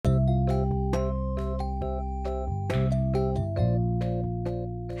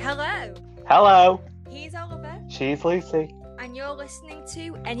Hello, Hello, he's Oliver, she's Lucy, and you're listening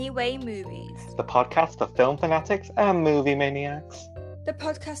to Anyway Movies, the podcast of film fanatics and movie maniacs. the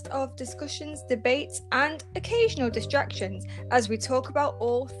podcast of discussions, debates, and occasional distractions as we talk about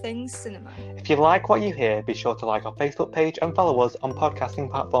all things cinema. If you like what you hear, be sure to like our Facebook page and follow us on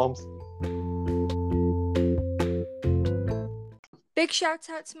podcasting platforms. Big shout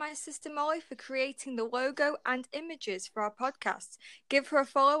out to my sister Molly for creating the logo and images for our podcast. Give her a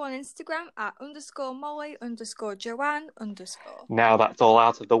follow on Instagram at _Molly_Joanne_. Now that's all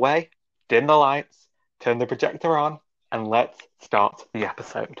out of the way, dim the lights, turn the projector on, and let's start the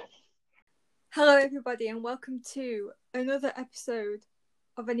episode. Hello everybody and welcome to another episode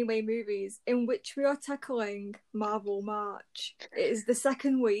of Anyway Movies in which we are tackling Marvel March. It is the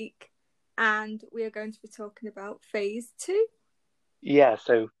second week and we are going to be talking about Phase 2. Yeah,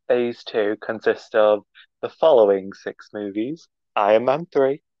 so Phase 2 consists of the following 6 movies: Iron Man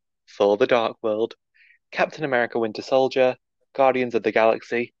 3, Thor: The Dark World, Captain America: Winter Soldier, Guardians of the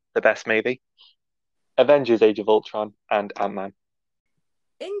Galaxy, the best movie, Avengers: Age of Ultron, and Ant-Man.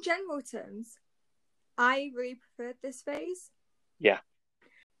 In general terms, I really preferred this phase. Yeah.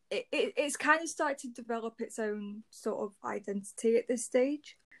 It's kind of started to develop its own sort of identity at this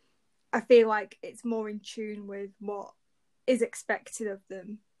stage. I feel like it's more in tune with what is expected of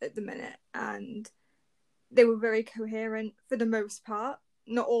them at the minute, and they were very coherent for the most part.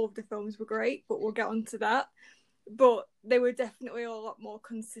 Not all of the films were great, but we'll get onto that. But they were definitely a lot more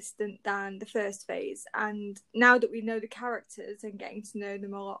consistent than the first phase, and now that we know the characters and getting to know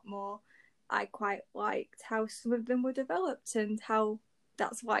them a lot more, I quite liked how some of them were developed and how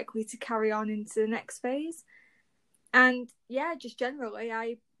that's likely to carry on into the next phase. And yeah, just generally,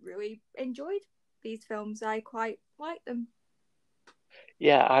 I really enjoyed these films. I quite like them.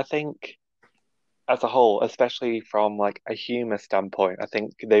 Yeah, I think as a whole, especially from like a humor standpoint, I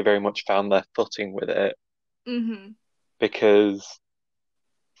think they very much found their footing with it Mm-hmm. because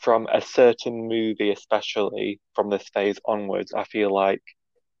from a certain movie, especially from this phase onwards, I feel like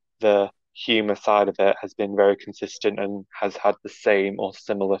the humor side of it has been very consistent and has had the same or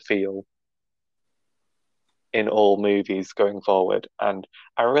similar feel in all movies going forward. And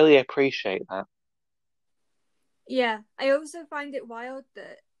I really appreciate that. Yeah, I also find it wild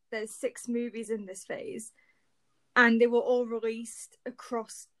that there's 6 movies in this phase and they were all released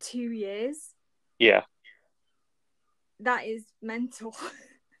across 2 years. Yeah. That is mental.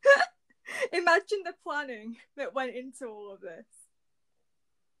 Imagine the planning that went into all of this.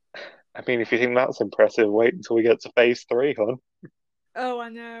 I mean, if you think that's impressive, wait until we get to phase 3, hon. Oh, I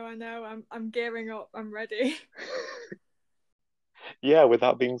know. I'm gearing up. I'm ready. Yeah, with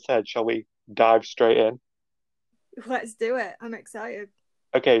that being said, shall we dive straight in? Let's do it. I'm excited.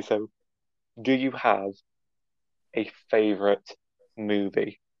 Okay, so do you have a favorite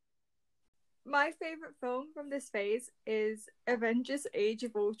movie? My favorite film from this phase is Avengers: Age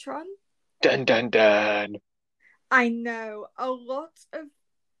of Ultron. Dun dun dun. I know a lot of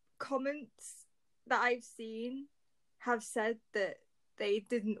comments that I've seen have said that they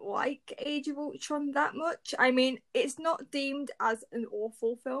didn't like Age of Ultron that much. I mean, it's not deemed as an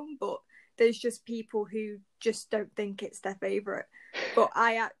awful film, but there's just people who just don't think it's their favourite. But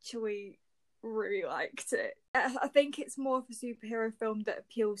I actually really liked it. I think it's more of a superhero film that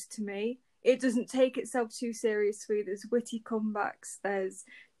appeals to me. It doesn't take itself too seriously. There's witty comebacks, there's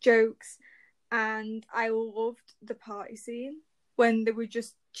jokes, and I loved the party scene when they were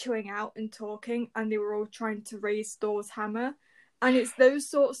just chilling out and talking and they were all trying to raise Thor's hammer. And it's those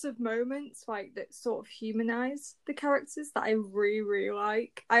sorts of moments like that sort of humanize the characters that I really, really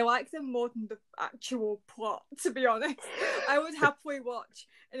like. I like them more than the actual plot, to be honest. I would happily watch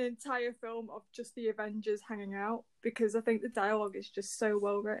an entire film of just the Avengers hanging out because I think the dialogue is just so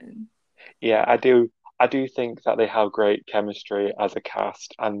well written. Yeah, I do. I do think that they have great chemistry as a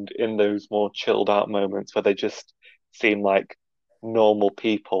cast, and in those more chilled out moments where they just seem like normal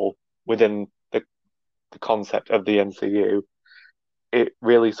people within the concept of the MCU, it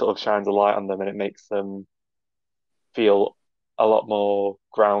really sort of shines a light on them and it makes them feel a lot more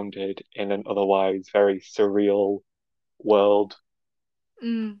grounded in an otherwise very surreal world.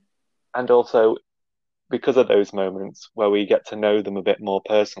 Mm. And also, because of those moments where we get to know them a bit more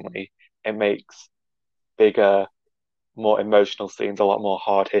personally, it makes bigger, more emotional scenes a lot more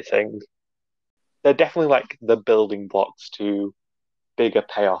hard hitting. They're definitely like the building blocks to bigger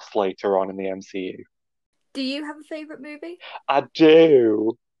payoffs later on in the MCU. Do you have a favourite movie? I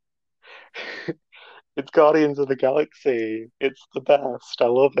do. It's Guardians of the Galaxy. It's the best. I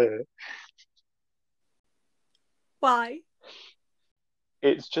love it. Why?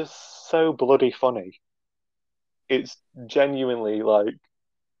 It's just so bloody funny. It's genuinely like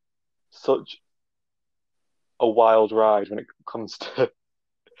such a wild ride when it comes to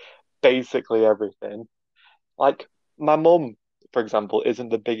basically everything. Like my mum, for example, isn't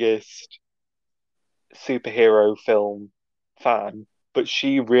the biggest superhero film fan, but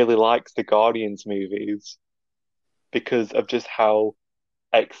she really likes the Guardians movies because of just how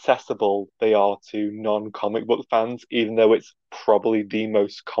accessible they are to non-comic book fans, even though it's probably the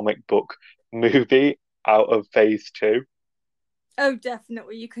most comic book movie out of phase two. Oh,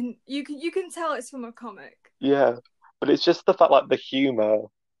 definitely. You can tell it's from a comic. Yeah. But it's just the fact like the humor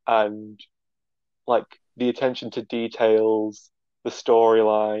and like the attention to details, the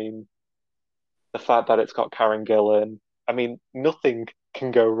storyline, the fact that it's got Karen Gillan. I mean, nothing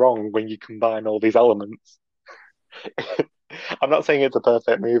can go wrong when you combine all these elements. I'm not saying it's a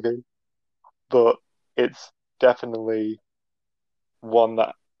perfect movie, but it's definitely one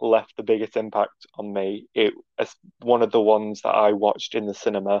that left the biggest impact on me. It's one of the ones that I watched in the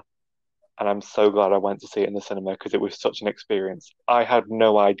cinema, and I'm so glad I went to see it in the cinema because it was such an experience. I had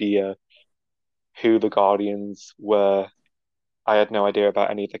no idea who the Guardians were. I had no idea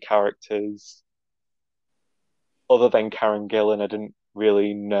about any of the characters. Other than Karen Gillan, I didn't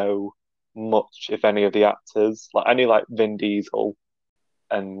really know much, if any, of the actors. Like I knew like Vin Diesel,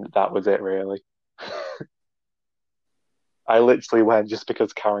 and that was it really. I literally went just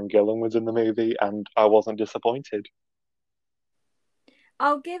because Karen Gillan was in the movie, and I wasn't disappointed.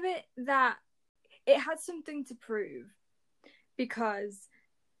 I'll give it that it had something to prove because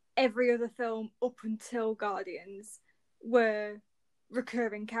every other film up until Guardians were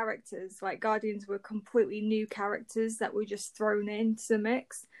recurring characters. Like Guardians were completely new characters that were just thrown into the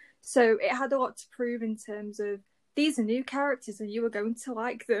mix. So it had a lot to prove in terms of these are new characters and you are going to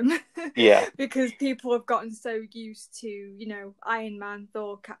like them Yeah, because people have gotten so used to, Iron Man,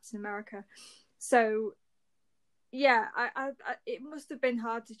 Thor, Captain America. So yeah, it must have been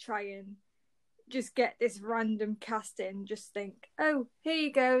hard to try and just get this random cast in, just think, oh, here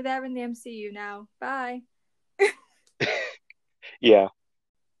you go, they're in the MCU now. Bye. yeah.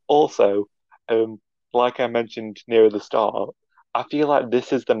 Also, um, like I mentioned near the start, I feel like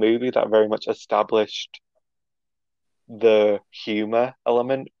this is the movie that very much established the humor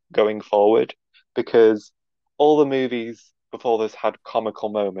element going forward because all the movies before this had comical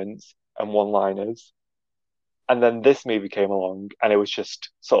moments and one-liners, and then this movie came along and it was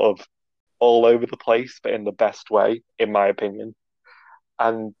just sort of all over the place, but in the best way, in my opinion.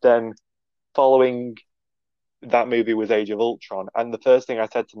 And then following that movie was Age of Ultron, and the first thing I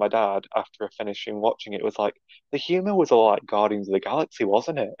said to my dad after finishing watching it was like, the humor was all like Guardians of the Galaxy,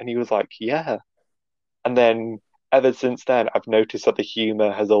 wasn't it? And he was like, yeah. And then ever since then, I've noticed that the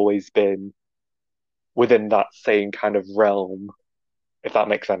humor has always been within that same kind of realm, if that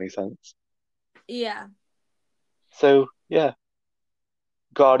makes any sense. Yeah. So, yeah,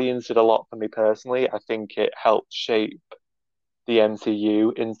 Guardians did a lot for me personally. I think it helped shape the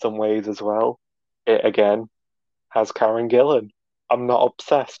MCU in some ways as well. It again has Karen Gillan. I'm not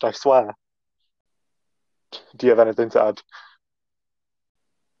obsessed, I swear. Do you have anything to add?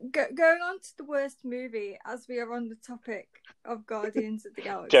 Going on to the worst movie, as we are on the topic of Guardians of the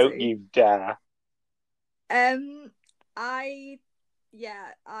Don't Galaxy. you dare. Um, I,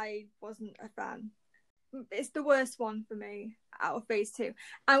 yeah, I wasn't a fan. It's the worst one for me out of phase two,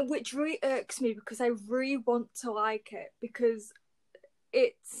 and which really irks me because I really want to like it because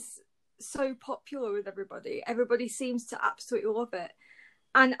it's so popular with everybody. Everybody seems to absolutely love it.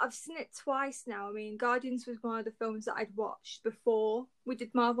 And I've seen it twice now. I mean, Guardians was one of the films that I'd watched before we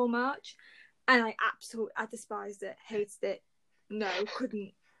did Marvel March, and I despised it, hated it. No,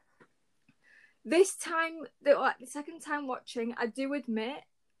 couldn't. This time, the second time watching, I do admit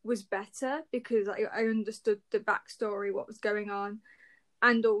was better because I understood the backstory, what was going on,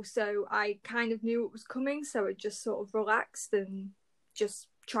 and also I kind of knew it was coming, so I just sort of relaxed and just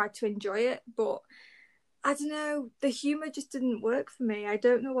tried to enjoy it. But I don't know, the humor just didn't work for me. I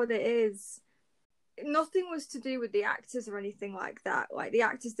don't know what it is. Nothing was to do with the actors or anything like that. Like the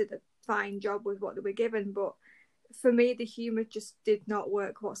actors did a fine job with what they were given, but for me, the humor just did not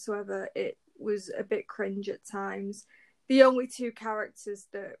work whatsoever. It was a bit cringe at times. The only two characters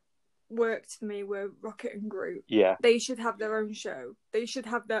that worked for me were Rocket and Groot. Yeah, They should have their own show. They should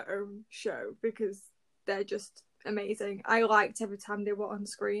have their own show because they're just amazing. I liked every time they were on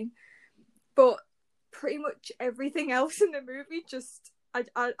screen. But pretty much everything else in the movie just I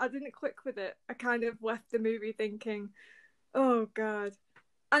didn't click with it. I kind of left the movie thinking, oh god.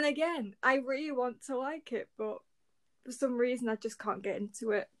 And again, I really want to like it, but for some reason I just can't get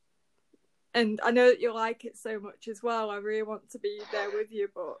into it. And I know that you like it so much as well. I really want to be there with you,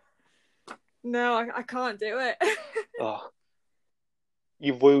 but no, I can't do it. oh,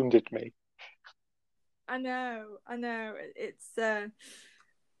 You've wounded me. I know. It's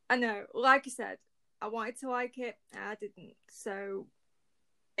I know. Like I said, I wanted to like it, and I didn't. So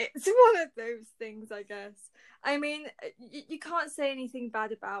it's one of those things, I guess. I mean, you can't say anything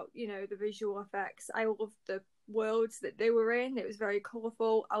bad about, the visual effects. I loved the worlds that they were in. It was very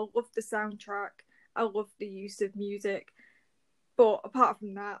colourful. I loved the soundtrack. I loved the use of music. But apart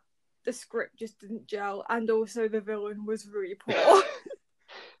from that, the script just didn't gel, and also the villain was really poor.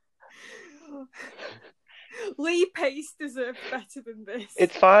 Lee Pace deserved better than this.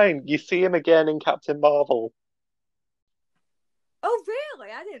 It's fine. You see him again in Captain Marvel. Oh,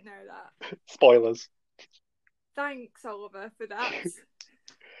 really? I didn't know that. Spoilers. Thanks, Oliver, for that.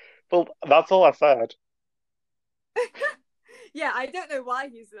 Well, that's all I said. Yeah, I don't know why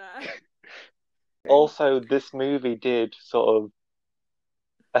he's there. Also, this movie did sort of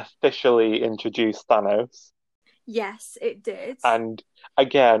officially introduce Thanos. Yes, it did. And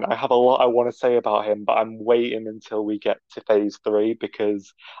again, I have a lot I want to say about him, but I'm waiting until we get to phase 3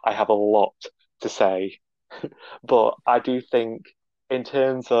 because I have a lot to say. But I do think, in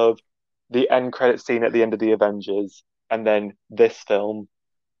terms of the end credit scene at the end of the Avengers and then this film,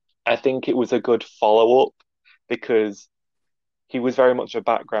 I think it was a good follow-up because he was very much a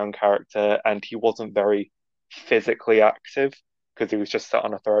background character and he wasn't very physically active because he was just sat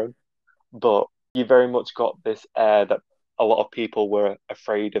on a throne. But you very much got this air that a lot of people were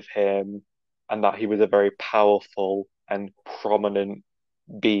afraid of him and that he was a very powerful and prominent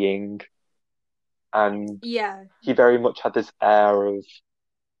being. And Yeah. he very much had this air of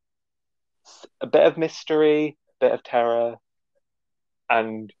a bit of mystery, a bit of terror,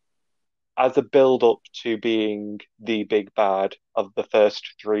 and as a build up to being the big bad of the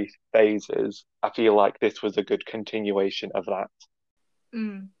first 3 phases, I feel like this was a good continuation of that.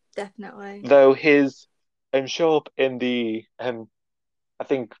 Definitely. Though his and show up in the I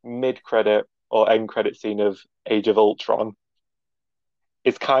think mid credit or end credit scene of Age of Ultron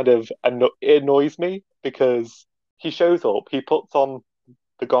is kind of it annoys me because he shows up, he puts on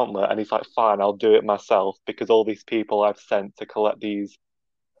the gauntlet, and he's like, "Fine, I'll do it myself because all these people I've sent to collect these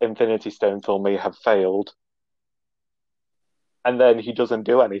Infinity Stones for me have failed." And then he doesn't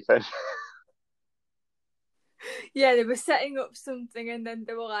do anything. Yeah, they were setting up something and then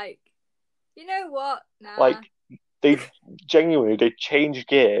they were like, you know what? Nah. Like they changed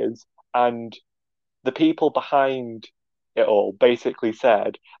gears, and the people behind it all basically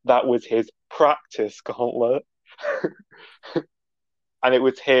said that was his practice gauntlet. And it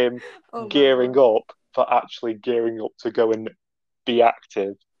was him Oh my gearing God. up for actually gearing up to go and be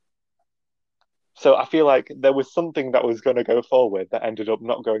active. So I feel like there was something that was going to go forward that ended up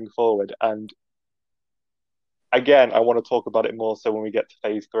not going forward. And again, I want to talk about it more so when we get to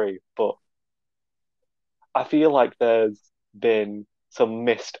phase 3. But I feel like there's been some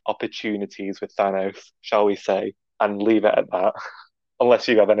missed opportunities with Thanos, shall we say, and leave it at that, unless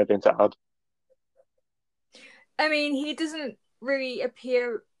you have anything to add. I mean, he doesn't really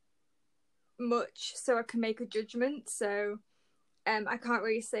appear much, so I can make a judgment. So I can't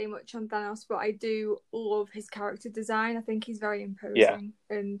really say much on Thanos, but I do love his character design. I think he's very imposing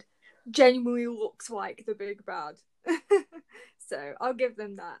and genuinely looks like the big bad. So I'll give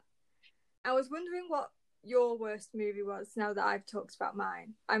them that. I was wondering what your worst movie was now that I've talked about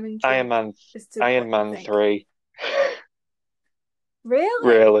mine. I'm Iron intrigued Man, as to Iron what you Man think. 3. Really?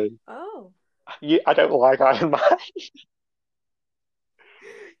 Really? Oh. I don't like Iron Man.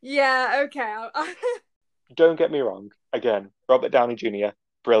 Yeah, okay. Don't get me wrong. Again, Robert Downey Jr.,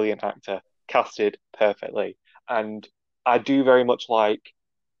 brilliant actor, casted perfectly. And I do very much like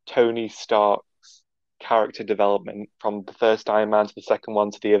Tony Stark's character development from the first Iron Man to the second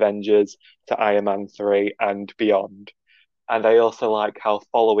one to the Avengers to Iron Man 3 and beyond. And I also like how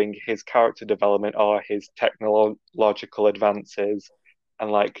following his character development are his technological advances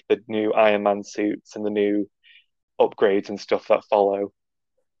and like the new Iron Man suits and the new upgrades and stuff that follow.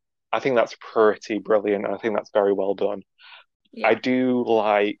 I think that's pretty brilliant. And I think that's very well done. I Yeah. do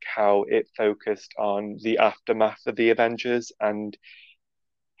like how it focused on the aftermath of the Avengers and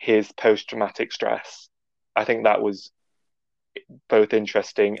his post-traumatic stress. I think that was both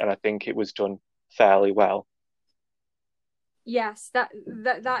interesting and I think it was done fairly well. Yes, that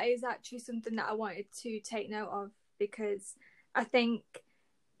is actually something that I wanted to take note of because I think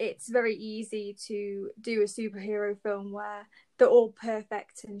it's very easy to do a superhero film where they're all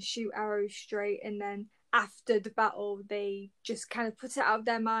perfect and shoot arrows straight, and then after the battle they just kind of put it out of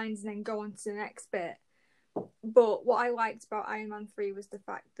their minds and then go on to the next bit. But what I liked about Iron Man 3 was the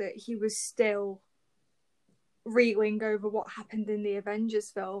fact that he was still reeling over what happened in the Avengers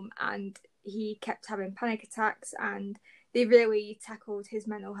film, and he kept having panic attacks, and they really tackled his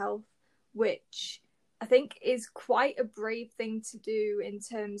mental health, which I think is quite a brave thing to do in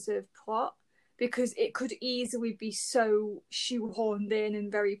terms of plot, because it could easily be so shoehorned in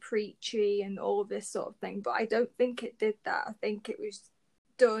and very preachy and all of this sort of thing. But I don't think it did that. I think it was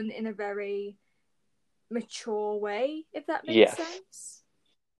done in a very mature way, if that makes Yes. sense.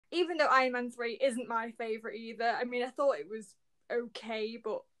 Even though Iron Man 3 isn't my favourite either. I mean, I thought it was okay,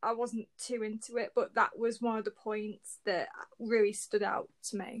 but I wasn't too into it. But that was one of the points that really stood out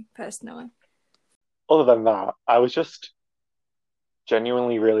to me, personally. Other than that, I was just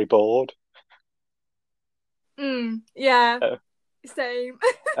genuinely really bored. Yeah, Uh, same.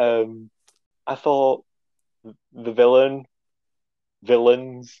 I thought the villains,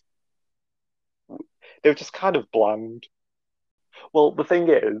 they were just kind of bland. Well, the thing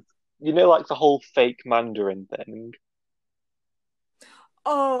is, like the whole fake Mandarin thing.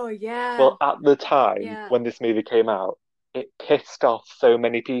 Oh, yeah. Well, at the time Yeah. when this movie came out, it pissed off so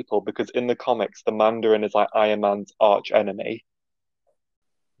many people because in the comics, the Mandarin is like Iron Man's arch enemy.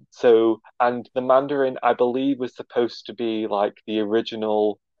 So, and the Mandarin, I believe, was supposed to be like the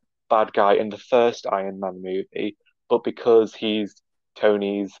original bad guy in the first Iron Man movie, but because he's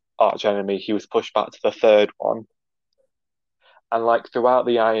Tony's arch enemy, he was pushed back to the third one. And like throughout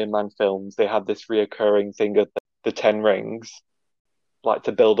the Iron Man films, they had this reoccurring thing of the Ten Rings, like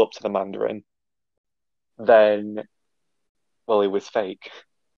to build up to the Mandarin. Then, well, it was fake.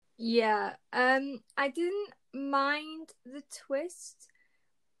 Yeah. I didn't mind the twist,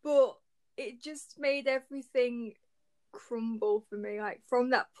 but it just made everything crumble for me. Like from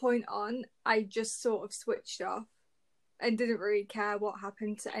that point on, I just sort of switched off and didn't really care what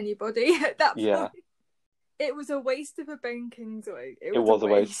happened to anybody at that Yeah, point. It was a waste of a Ben Kingsley. It it was a was a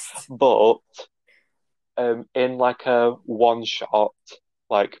waste. waste. But in like a one shot,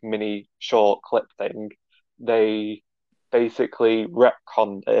 like mini short clip thing, they basically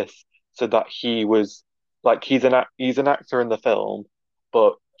retconned this so that he was like he's an actor in the film,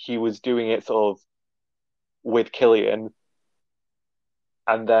 but he was doing it sort of with Killian,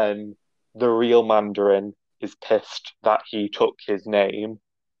 and then the real Mandarin is pissed that he took his name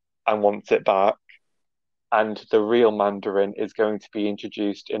and wants it back. And the real Mandarin is going to be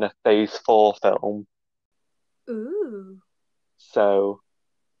introduced in a Phase 4 film. Ooh, So,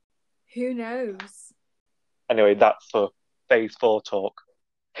 who knows? anyway, that's for Phase 4 talk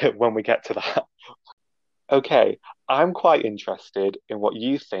when we get to that. Okay, I'm quite interested in what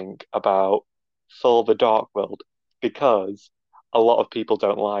you think about Thor the Dark World because a lot of people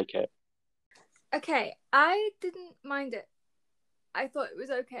don't like it. Okay, I didn't mind it. I thought it was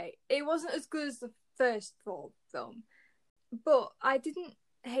okay. It wasn't as good as the first Thor film, but I didn't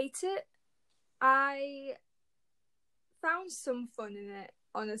hate it. I found some fun in it,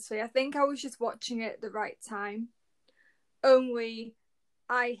 honestly. I think I was just watching it at the right time. Only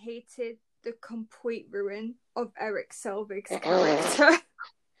I hated the complete ruin of Eric Selvig's character.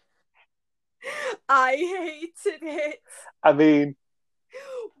 I hated it. I mean,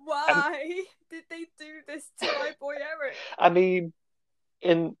 Why did they do this to my boy Eric? I mean,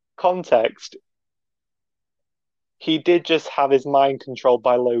 in context, he did just have his mind controlled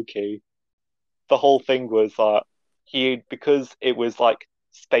by Loki. The whole thing was that because it was like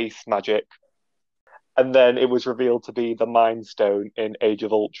space magic, and then it was revealed to be the Mind Stone in Age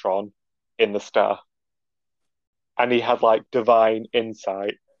of Ultron in the staff, and he had like divine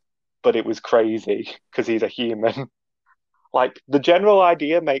insight, but it was crazy because he's a human. Like the general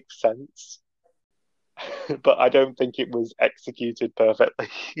idea makes sense, but I don't think it was executed perfectly.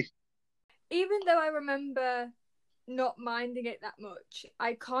 Even though I remember not minding it that much,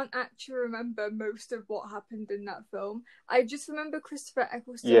 I can't actually remember most of what happened in that film. I just remember Christopher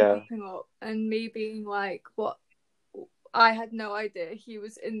Eccleston Yeah. popping up and me being like, what? I had no idea he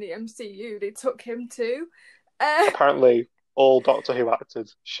was in the MCU. They took him too. Apparently, all Doctor Who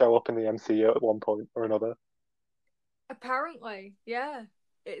actors show up in the MCU at one point or another. Apparently, yeah.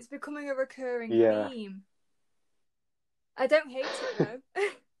 It's becoming a recurring Yeah. theme. I don't hate it though.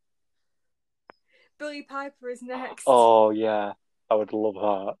 Billy Piper is next. Oh, yeah. I would love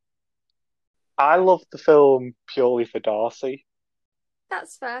that. I love the film purely for Darcy,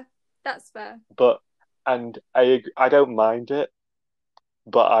 That's fair. That's fair. and I don't mind it,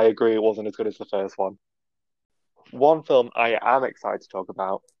 but I agree it wasn't as good as the first one. One film I am excited to talk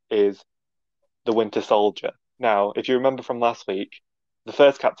about is The Winter Soldier. Now, if you remember from last week, the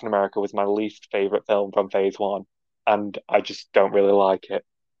first Captain America was my least favorite film from Phase 1, and I just don't really like it.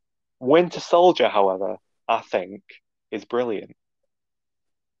 Winter Soldier, however, I think is brilliant.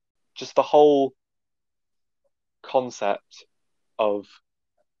 Just the whole concept of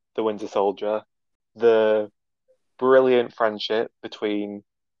the Winter Soldier. The brilliant friendship between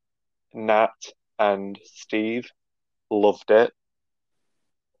Nat and Steve. Loved it.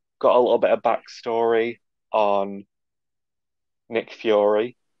 Got a little bit of backstory on Nick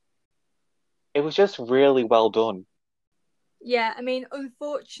Fury. It was just really well done. Yeah, I mean,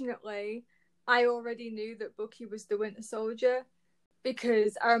 unfortunately, I already knew that Bucky was the Winter Soldier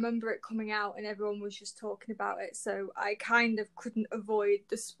because I remember it coming out and everyone was just talking about it, so I kind of couldn't avoid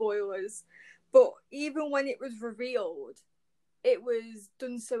the spoilers. But even when it was revealed, it was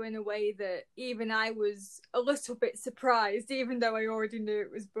done so in a way that even I was a little bit surprised, even though I already knew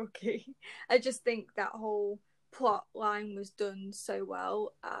it was Bucky. I just think that whole plot line was done so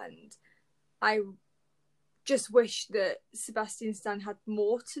well, and I just wish that Sebastian Stan had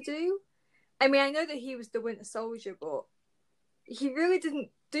more to do. I mean, I know that he was the Winter Soldier, but he really didn't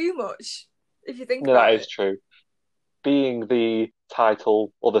do much, if you think No, about that it. is true. Being the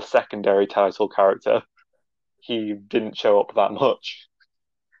title or the secondary title character, he didn't show up that much.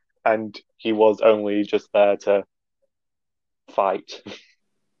 And he was only just there to fight.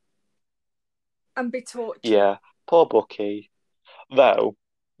 And be tortured. Yeah, poor Bucky. Though,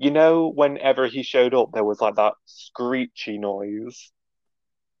 whenever he showed up, there was like that screechy noise.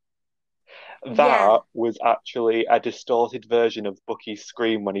 Yeah, That was actually a distorted version of Bucky's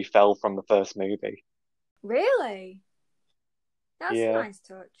scream when he fell from the first movie. really? That's a Yeah, nice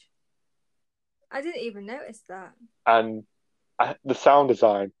touch. I didn't even notice that. and the sound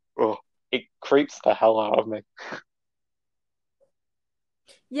design, oh, it creeps the hell out of me.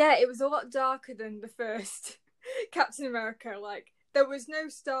 Yeah, it was a lot darker than the first Captain America. Like, there was no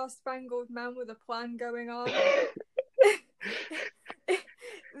Star Spangled Man with a plan going on.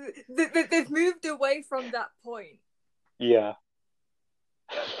 They've moved away from that point. Yeah.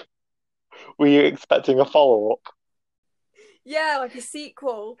 Were you expecting a follow-up? Yeah, like a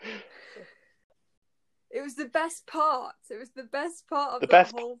sequel. It was the best part. It was the best part The of that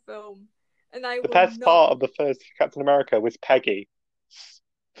best, whole film. And I the will best not. part of the first Captain America was Peggy.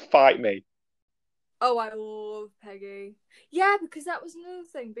 Fight me. Oh, I love Peggy. Yeah, because that was another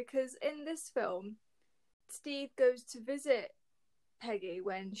thing. Because in this film, Steve goes to visit Peggy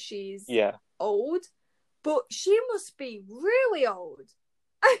when she's Yeah. old, but she must be really old,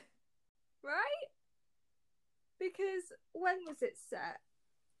 right? Because when was it set?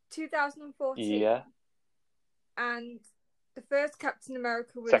 2014. Yeah. And the first Captain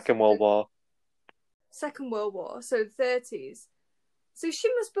America was Second World the War. Second World War, so the 30s. So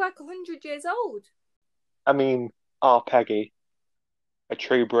she must be like 100 years old. I mean, our Peggy, a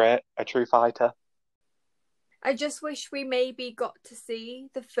true Brit, a true fighter. I just wish we maybe got to see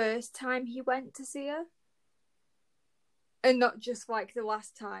the first time he went to see her and not just like the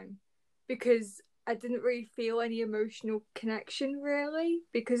last time, because I didn't really feel any emotional connection really,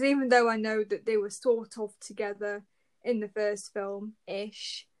 because even though I know that they were sort of together in the first film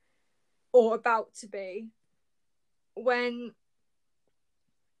ish, or about to be, when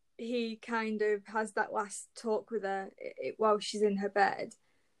he kind of has that last talk with her while she's in her bed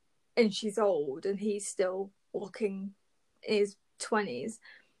and she's old and he's still looking in his 20s,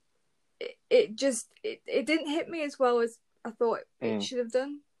 it didn't hit me as well as I thought it should have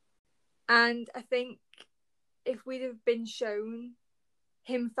done. And I think if we'd have been shown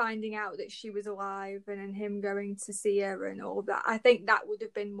him finding out that she was alive and then him going to see her and all of that, I think that would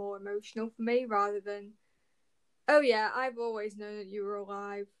have been more emotional for me rather than, oh yeah, I've always known that you were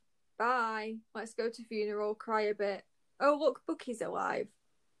alive. Bye. Let's go to funeral, cry a bit. Oh look, Bucky's alive.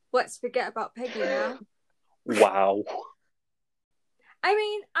 Let's forget about Peggy now. Wow.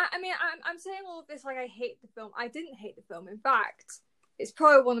 I'm saying all of this like I hate the film. I didn't hate the film. In fact, it's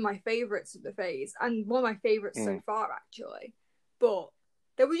probably one of my favourites of the phase and one of my favourites so far, actually. But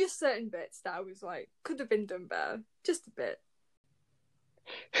there were just certain bits that I was like, could have been done better. Just a bit.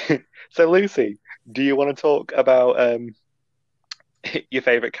 So, Lucy, do you want to talk about your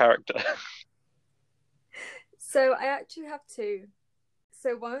favourite character? So I actually have two.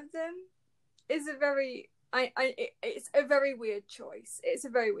 So one of them is it's a very weird choice. It's a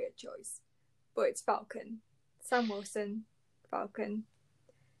very weird choice, but it's Falcon, Sam Wilson, Falcon,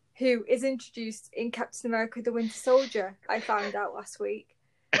 who is introduced in Captain America: The Winter Soldier. I found out last week.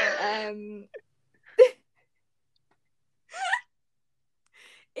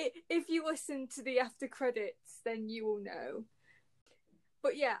 If you listen to the after credits, then you will know.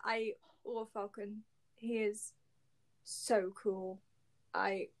 But yeah, I love Falcon. He is so cool.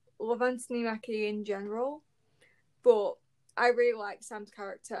 I love Anthony Mackie in general, but I really like Sam's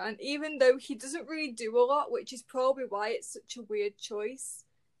character. And even though he doesn't really do a lot, which is probably why it's such a weird choice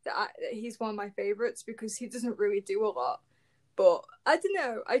that he's one of my favourites, because he doesn't really do a lot. but I don't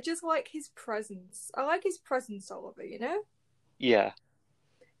know. I just like his presence. I like his presence, Oliver, you know? Yeah.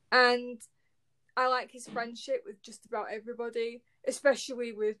 And I like his friendship with just about everybody,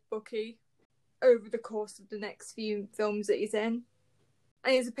 especially with Bucky over the course of the next few films that he's in.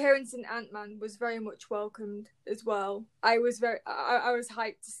 And his appearance in Ant-Man was very much welcomed as well. I was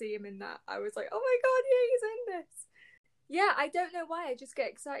hyped to see him in that. I was like, oh my god, yeah, he's in this. Yeah, I don't know why. I just get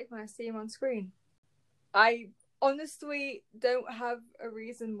excited when I see him on screen. I honestly don't have a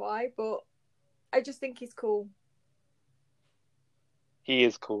reason why, but I just think he's cool. He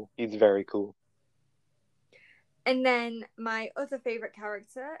is cool. He's very cool. And then my other favourite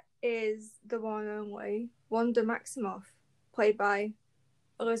character is the one and only Wanda Maximoff, played by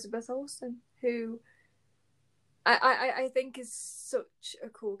Elizabeth Olsen, who I think is such a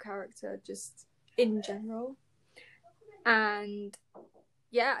cool character just in general. And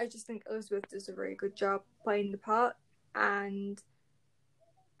yeah, I just think Elizabeth does a really good job playing the part, and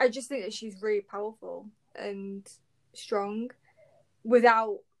I just think that she's really powerful and strong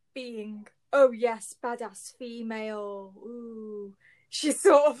without being, oh yes, badass female. Ooh, she's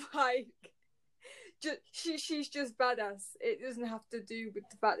sort of like she's just badass. It doesn't have to do with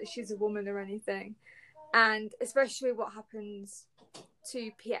the fact that she's a woman or anything. And especially what happens to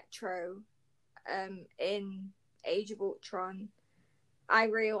Pietro in Age of Ultron, I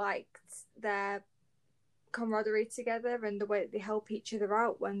really liked their camaraderie together and the way that they help each other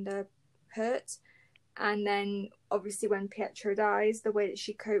out when they're hurt. And then obviously when Pietro dies, the way that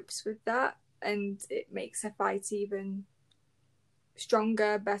she copes with that, and it makes her fight even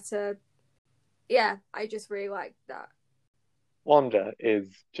stronger, better. Yeah, I just really liked that. Wanda is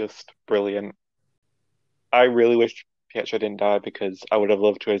just brilliant. I really wish Pietro didn't die because I would have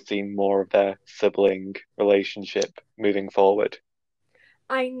loved to have seen more of their sibling relationship moving forward.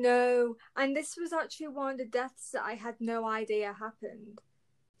 I know. And this was actually one of the deaths that I had no idea happened.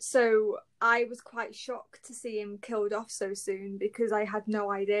 So I was quite shocked to see him killed off so soon because I had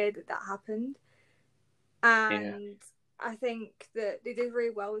no idea that that happened. And I think that they did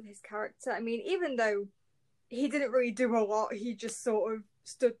really well with his character. I mean, even though he didn't really do a lot, he just sort of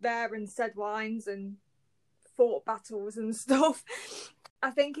stood there and said lines and fought battles and stuff. I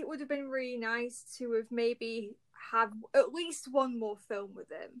think it would have been really nice to have maybe had at least one more film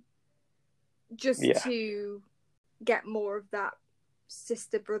with him, just to get more of that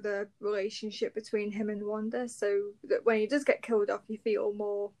sister-brother relationship between him and Wanda, so that when he does get killed off, you feel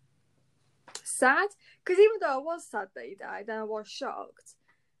more sad. Because even though I was sad that he died and I was shocked,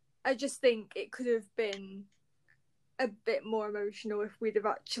 I just think it could have been a bit more emotional if we'd have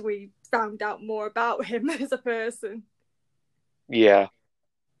actually found out more about him as a person. Yeah.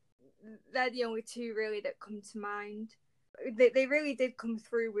 They're the only two really that come to mind. They really did come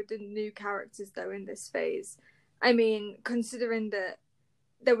through with the new characters though in this phase. I mean, considering that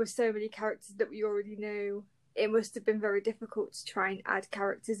there were so many characters that we already knew, it must have been very difficult to try and add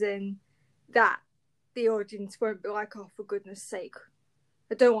characters in that the audience won't be like, oh, for goodness sake,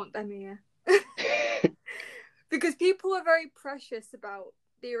 I don't want them here. Because people are very precious about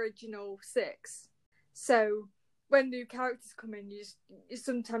the original 6. So when new characters come in, you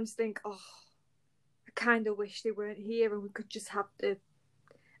sometimes think, oh, I kind of wish they weren't here and we could just have the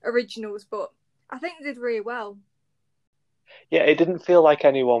originals. But I think they did really well. Yeah, it didn't feel like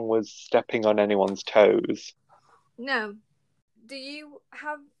anyone was stepping on anyone's toes. No. Do you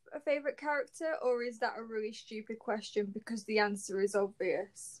have a favourite character, or is that a really stupid question because the answer is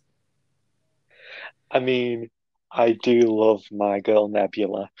obvious? I mean, I do love my girl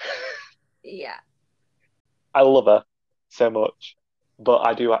Nebula. Yeah. I love her so much, but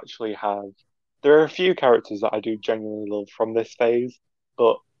I do actually have. There are a few characters that I do genuinely love from this phase,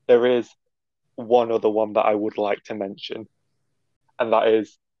 but there is one other one that I would like to mention, and that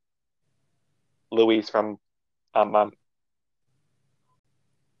is Luis from Ant-Man.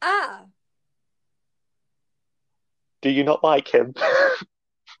 Ah. Do you not like him?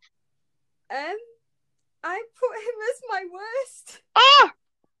 I put him as my worst. Ah!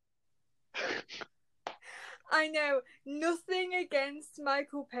 I know, nothing against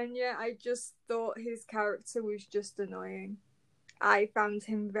Michael Pena. I just thought his character was just annoying. I found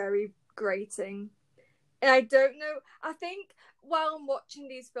him very grating. And I don't know, I think while I'm watching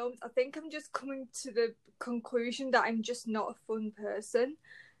these films, I think I'm just coming to the conclusion that I'm just not a fun person.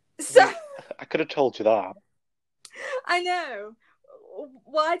 So I could have told you that. I know.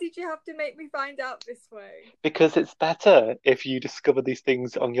 Why did you have to make me find out this way? Because it's better if you discover these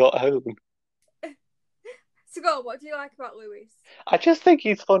things on your own. So go on, what do you like about Luis? I just think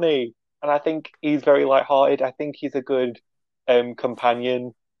he's funny, and I think he's very light-hearted. I think he's a good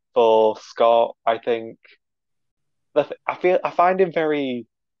companion for Scott. I think I find him very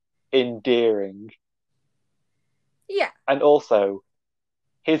endearing, Yeah. and also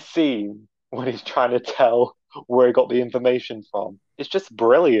his scene when he's trying to tell where he got the information from, it's just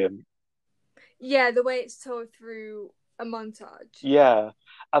brilliant. Yeah, the way it's told through a montage. Yeah,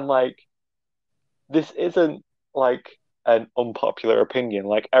 and like this isn't like an unpopular opinion.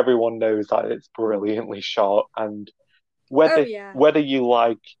 Like everyone knows that it's brilliantly shot, and Oh whether yeah. whether you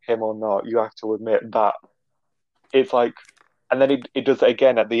like him or not, you have to admit that it's like, and then it does it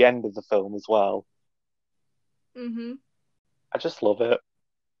again at the end of the film as well. Mm-hmm. I just love it.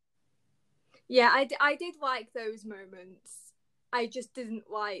 Yeah, I did like those moments. I just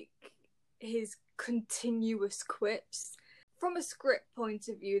didn't like his continuous quips. From a script point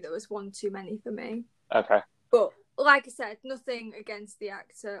of view, there was one too many for me. Okay. But like I said, nothing against the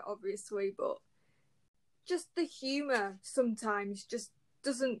actor, obviously, but just the humour sometimes just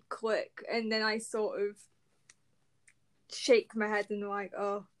doesn't click. And then I sort of shake my head and like,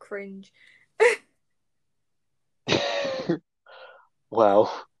 oh, cringe.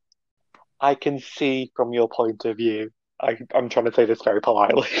 Well, I can see from your point of view. I'm trying to say this very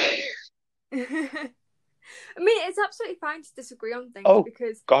politely. I mean, it's absolutely fine to disagree on things Oh,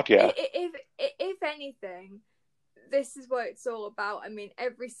 because God, yeah. if anything, this is what it's all about. I mean,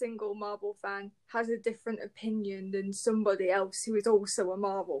 every single Marvel fan has a different opinion than somebody else who is also a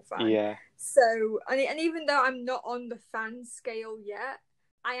Marvel fan. Yeah. So, and even though I'm not on the fan scale yet,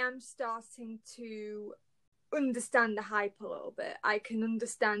 I am starting to understand the hype a little bit. I can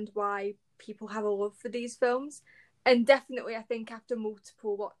understand why people have a love for these films. And definitely, I think after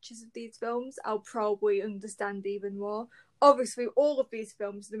multiple watches of these films, I'll probably understand even more. Obviously, all of these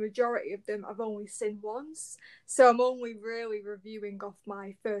films, the majority of them, I've only seen once. So I'm only really reviewing off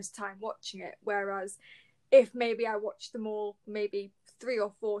my first time watching it. Whereas if maybe I watched them all maybe 3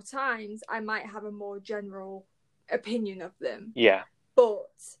 or 4 times, I might have a more general opinion of them. Yeah.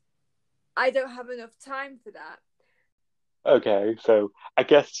 But I don't have enough time for that. Okay, so I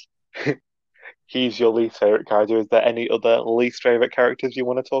guess he's your least favorite character. Is there any other least favorite characters you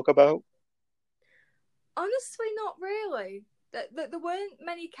want to talk about? Honestly, not really. There weren't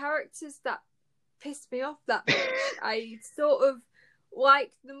many characters that pissed me off that much. I sort of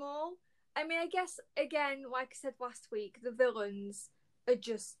liked them all. I mean, I guess, again, like I said last week, the villains are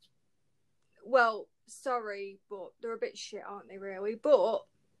just, well, sorry, but they're a bit shit, aren't they, really? But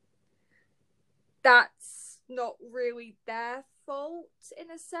that's not really their fault in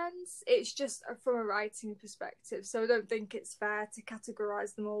a sense. It's just from a writing perspective. So I don't think it's fair to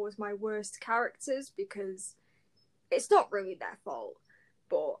categorize them all as my worst characters because it's not really their fault.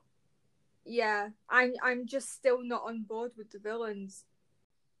 But yeah, I'm just still not on board with the villains.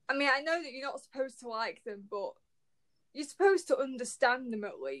 I mean, I know that you're not supposed to like them, but you're supposed to understand them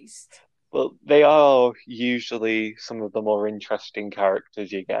at least. Well, they are usually some of the more interesting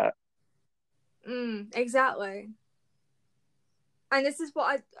characters you get. Exactly. And this is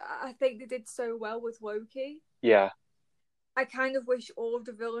what I think they did so well with Loki. Yeah. I kind of wish all of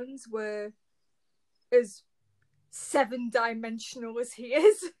the villains were as 7 dimensional as he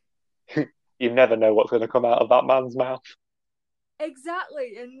is. You never know what's going to come out of that man's mouth.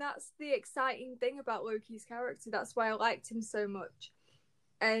 Exactly, and that's the exciting thing about Loki's character. That's why I liked him so much.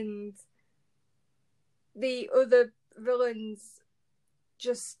 And the other villains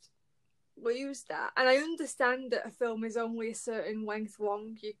just lose that. And I understand that a film is only a certain length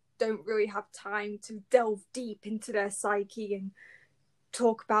long. You don't really have time to delve deep into their psyche and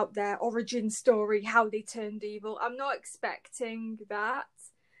talk about their origin story, how they turned evil. I'm not expecting that,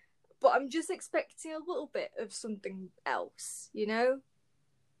 but I'm just expecting a little bit of something else, you know?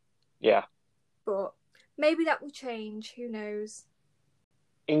 Yeah. But maybe that will change. Who knows?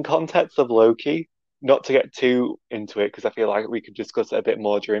 In context of Loki, not to get too into it because I feel like we could discuss it a bit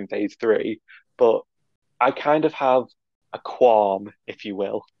more during phase three, but I kind of have a qualm, if you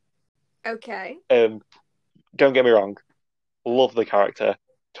will. Okay. Um, don't get me wrong, love the character,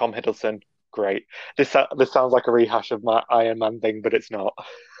 Tom Hiddleston, great. This sounds like a rehash of my Iron Man thing, but it's not.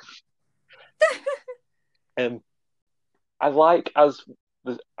 Um, I like as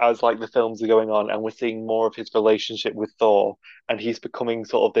like the films are going on and we're seeing more of his relationship with Thor, and he's becoming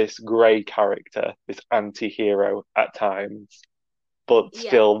sort of this grey character, this anti-hero at times, but Yeah.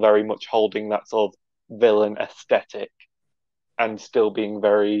 still very much holding that sort of villain aesthetic and still being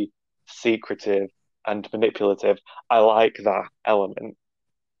very secretive and manipulative. I like that element.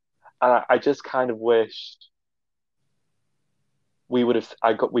 And I just kind of wished we got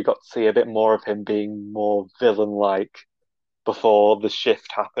to see a bit more of him being more villain like before the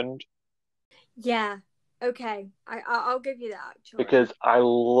shift happened. Yeah. Okay, I'll give you that actually. because I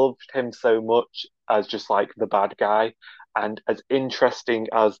loved him so much as just like the bad guy. And as interesting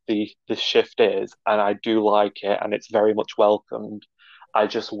as the shift is, and I do like it, and it's very much welcomed. I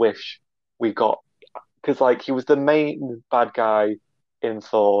just wish we got because like he was the main bad guy in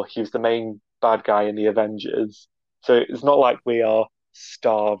Thor, he was the main bad guy in the Avengers. So it's not like we are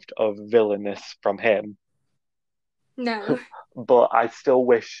starved of villainous from him. No. But I still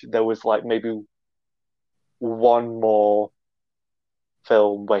wish there was like maybe one more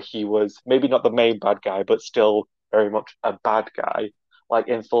film where he was maybe not the main bad guy, but still very much a bad guy. Like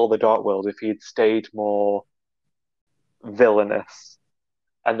in Thor: The Dark World, if he'd stayed more villainous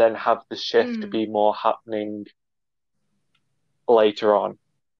and then have the shift Mm. be more happening later on.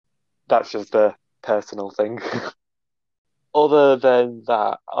 That's just a personal thing. Other than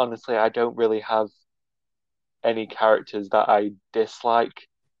that, honestly, I don't really have any characters that I dislike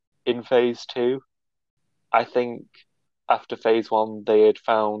in phase two. I think after phase one, they had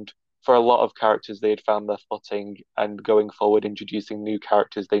found, for a lot of characters, they had found their footing, and going forward, introducing new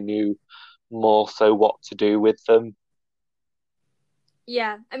characters, they knew more so what to do with them.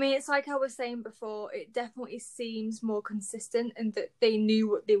 Yeah, I mean, it's like I was saying before, it definitely seems more consistent and that they knew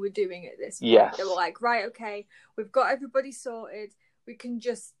what they were doing at this point. They were Yes. like, right, okay, we've got everybody sorted. We can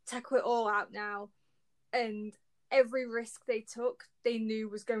just tackle it all out now. And every risk they took, they knew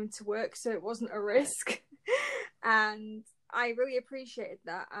was going to work, so it wasn't a risk. And I really appreciated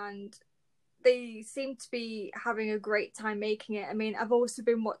that. And they seem to be having a great time making it. I mean, I've also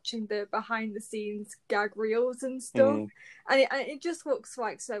been watching the behind the scenes gag reels and stuff, Mm, and it just looks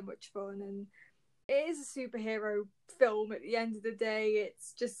like so much fun. And it is a superhero film at the end of the day.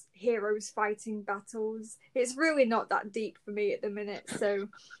 It's just heroes fighting battles. It's really not that deep for me at the minute. So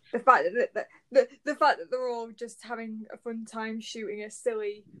the fact the fact that they're all just having a fun time shooting a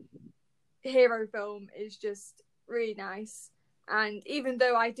silly hero film is just really nice. And even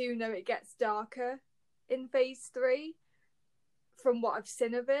though I do know it gets darker in phase three, from what I've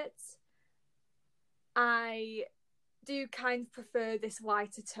seen of it, I do kind of prefer this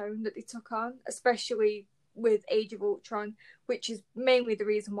lighter tone that they took on, especially with Age of Ultron, which is mainly the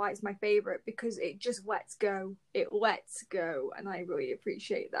reason why it's my favorite because it just lets go. It lets go, and I really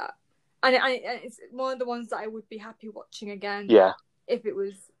appreciate that. And it's one of the ones that I would be happy watching again yeah. if it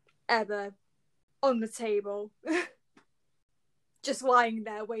was ever on the table, just lying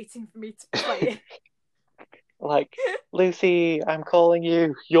there waiting for me to play Like, Lucy, I'm calling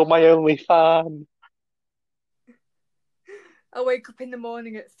you. You're my only fan. I wake up in the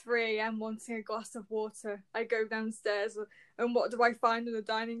morning at 3 a.m. wanting a glass of water. I go downstairs, and what do I find on the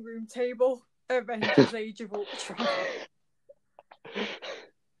dining room table? Avengers Age of Ultron.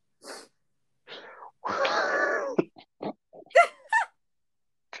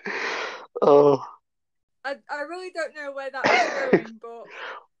 Oh, I really don't know where that was going, but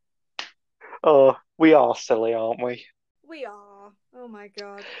oh, we are silly, aren't we? we are. Oh my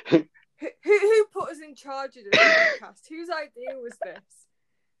god. Who put us in charge of this podcast? Whose idea was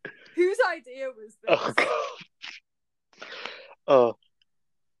this? Whose idea was Oh this? God. Oh,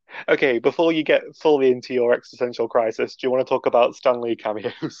 okay. Before you get fully into your existential crisis, do you want to talk about Stan Lee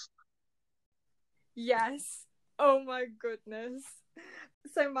cameos? Yes. Oh my goodness.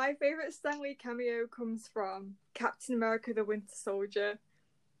 So my favourite Stan Lee cameo comes from Captain America the Winter Soldier.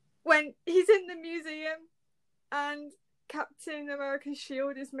 When he's in the museum and Captain America's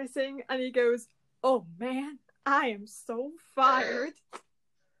shield is missing and he goes, "Oh man, I am so fired."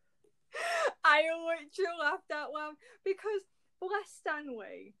 I literally laughed out loud because bless Stan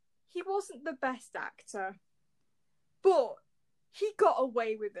Lee, he wasn't the best actor, but he got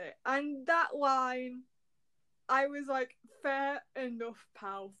away with it. And that line, I was like, fair enough,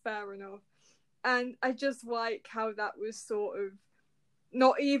 pal, fair enough. And I just like how that was sort of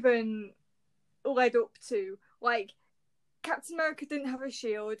not even led up to. Like, Captain America didn't have a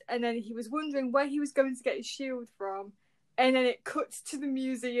shield, and then he was wondering where he was going to get his shield from, and then it cuts to the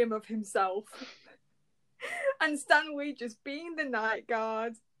museum of himself. And Stan Lee just being the night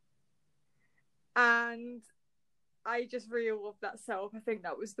guard. And I just really love that self. I think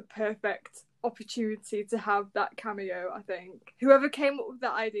that was the perfect opportunity to have that cameo, I think. Whoever came up with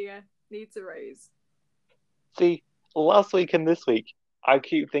that idea needs a raise. See, last week and this week, I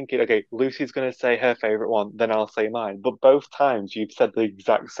keep thinking, okay, Lucy's going to say her favorite one, then I'll say mine. But both times you've said the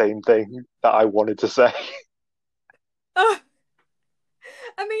exact same thing that I wanted to say. Oh,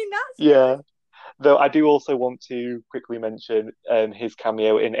 I mean, that's good. Yeah. Though I do also want to quickly mention his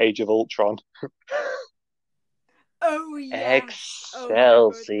cameo in Age of Ultron. Oh, yes. Oh, my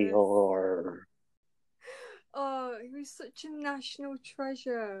goodness. Excelsior. Oh, he was such a national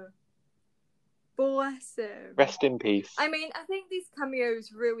treasure. Bless him. Rest in peace. I mean, I think these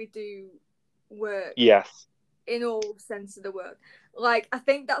cameos really do work. Yes. In all sense of the word. Like, I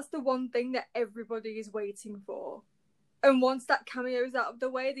think that's the one thing that everybody is waiting for. And once that cameo is out of the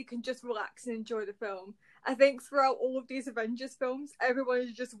way, they can just relax and enjoy the film. I think throughout all of these Avengers films, everyone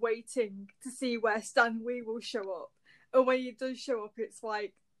is just waiting to see where Stan Lee will show up. And when he does show up, it's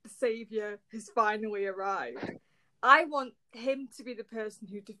like the savior has finally arrived. I want him to be the person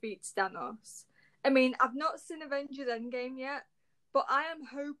who defeats Thanos. I mean, I've not seen Avengers Endgame yet, but I am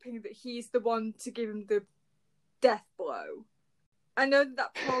hoping that he's the one to give him the death blow. I know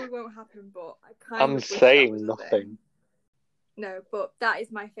that probably won't happen, but I kind I'm of wish saying that was a nothing. thing. No, but that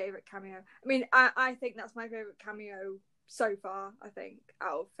is my favourite cameo. I mean, I think that's my favourite cameo so far, I think,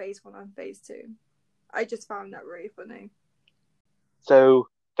 out of Phase 1 and Phase 2. I just found that really funny. So,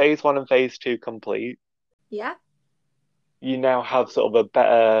 Phase 1 and Phase 2 complete. Yeah. You now have sort of a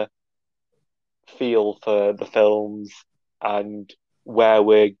better feel for the films and what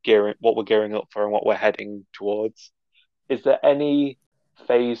we're gearing up for and what we're heading towards. Is there any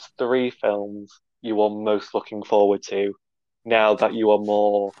Phase 3 films you are most looking forward to now that you are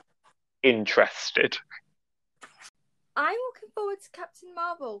more interested? I'm looking forward to Captain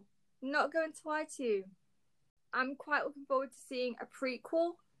Marvel. Not going to lie to you. I'm quite looking forward to seeing a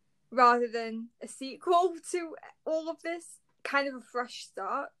prequel rather than a sequel to all of this. Kind of a fresh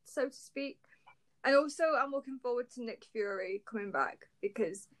start, so to speak. And also, I'm looking forward to Nick Fury coming back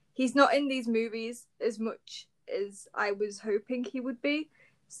because he's not in these movies as much as I was hoping he would be.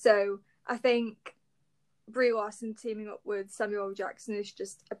 So I think Brie Larson teaming up with Samuel L. Jackson is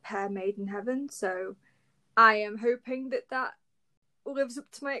just a pair made in heaven. So I am hoping that lives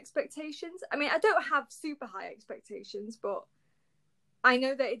up to my expectations. I mean, I don't have super high expectations, but I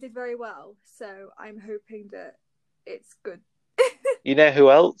know that it did very well. So I'm hoping that it's good. You know who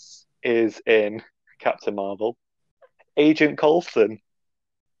else is in Captain Marvel? Agent Coulson.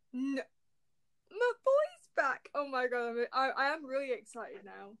 No. My boy's back. Oh my god, I am really excited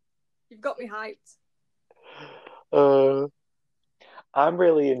now. You've got me hyped. I'm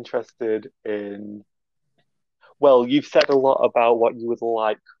really interested in. Well, you've said a lot about what you would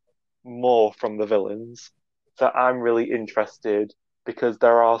like more from the villains, so I'm really interested because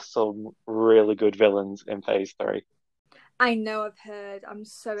there are some really good villains in Phase 3. I know, I've heard. I'm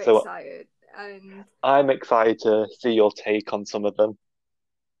so excited. And I'm excited to see your take on some of them.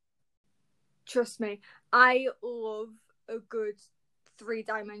 Trust me, I love a good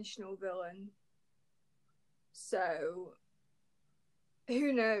three-dimensional villain. So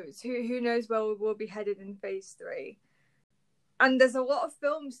who knows? Who knows where we'll be headed in Phase 3? And there's a lot of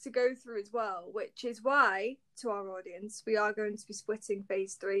films to go through as well, which is why, to our audience, we are going to be splitting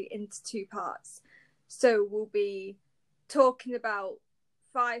Phase 3 into 2 parts. So we'll be talking about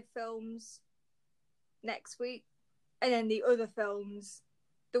 5 films next week, and then the other films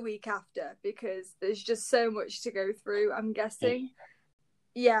the week after, because there's just so much to go through, I'm guessing.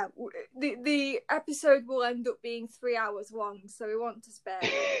 Yeah, the episode will end up being 3 hours long, so we want to spare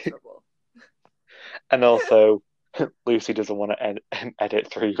no trouble. And also, Lucy doesn't want to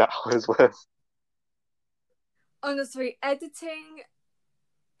edit 3 hours worth. Honestly, editing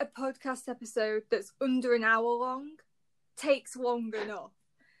a podcast episode that's under an hour long takes long enough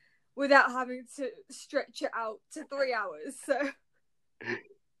without having to stretch it out to 3 hours. So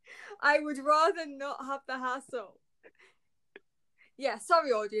I would rather not have the hassle. Yeah,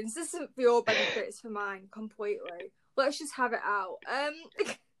 sorry, audience. This isn't for your benefit, it's for mine completely. Let's just have it out.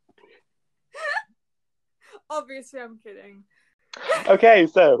 Obviously, I'm kidding. Okay,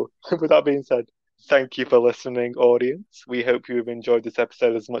 so with that being said, thank you for listening, audience. We hope you have enjoyed this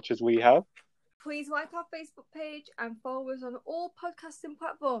episode as much as we have. Please like our Facebook page and follow us on all podcasting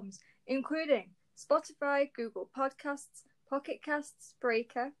platforms, including Spotify, Google Podcasts, Pocket Casts,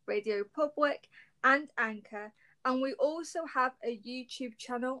 Breaker, Radio Public, and Anchor. And we also have a YouTube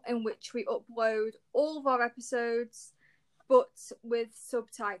channel in which we upload all of our episodes, but with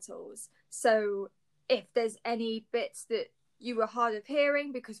subtitles. So if there's any bits that you were hard of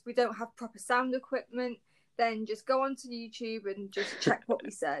hearing because we don't have proper sound equipment, then just go onto YouTube and just check what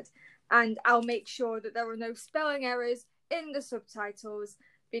we said. And I'll make sure that there are no spelling errors in the subtitles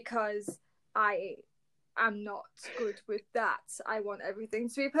because I am not good with that. I want everything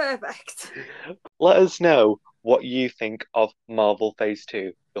to be perfect. Let us know what you think of Marvel Phase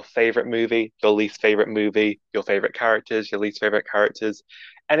 2. Your favourite movie, your least favourite movie, your favourite characters, your least favourite characters.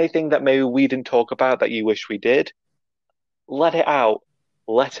 Anything that maybe we didn't talk about that you wish we did. Let it out.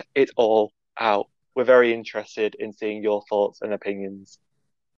 Let it all out. We're very interested in seeing your thoughts and opinions.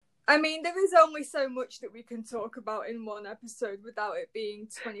 I mean, there is only so much that we can talk about in one episode without it being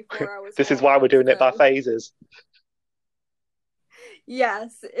 24 hours This is why long. we're doing it by So, phases.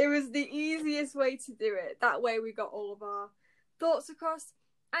 yes, it was the easiest way to do it. That way we got all of our thoughts across.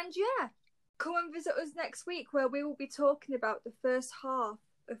 And yeah, come and visit us next week where we will be talking about the first half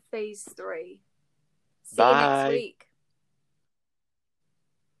of phase 3. See you next Bye. week.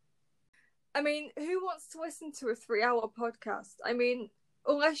 I mean, who wants to listen to a 3-hour podcast? I mean,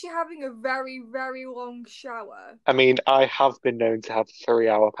 unless you're having a very, very long shower. I mean, I have been known to have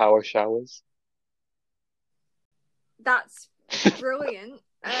 3-hour power showers. That's brilliant.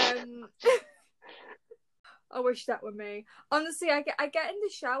 I wish that were me. Honestly, I get in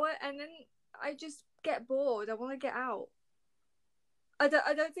the shower and then I just get bored. I want to get out. I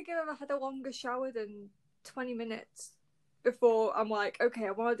don't think I've ever had a longer shower than 20 minutes before I'm like, okay,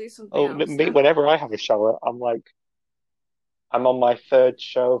 I want to do something else Me, now. whenever I have a shower, I'm like, I'm on my 3rd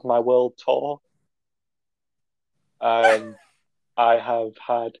show of my world tour. I have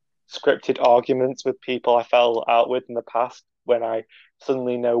had scripted arguments with people I fell out with in the past when I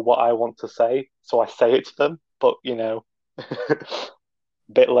suddenly know what I want to say, so I say it to them. But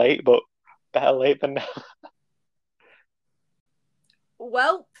bit late, but better late than never.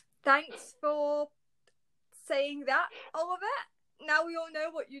 Well, thanks for saying that, Oliver. Now we all know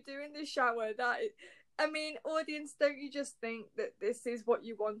what you do in the shower. I mean, audience, don't you just think that this is what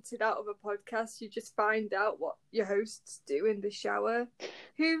you wanted out of a podcast? You just find out what your hosts do in the shower.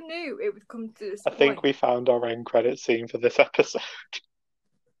 Who knew it would come to this I point? think we found our end credit scene for this episode.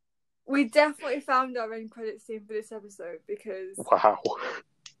 We definitely found our end credit scene for this episode because... Wow.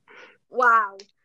 Wow.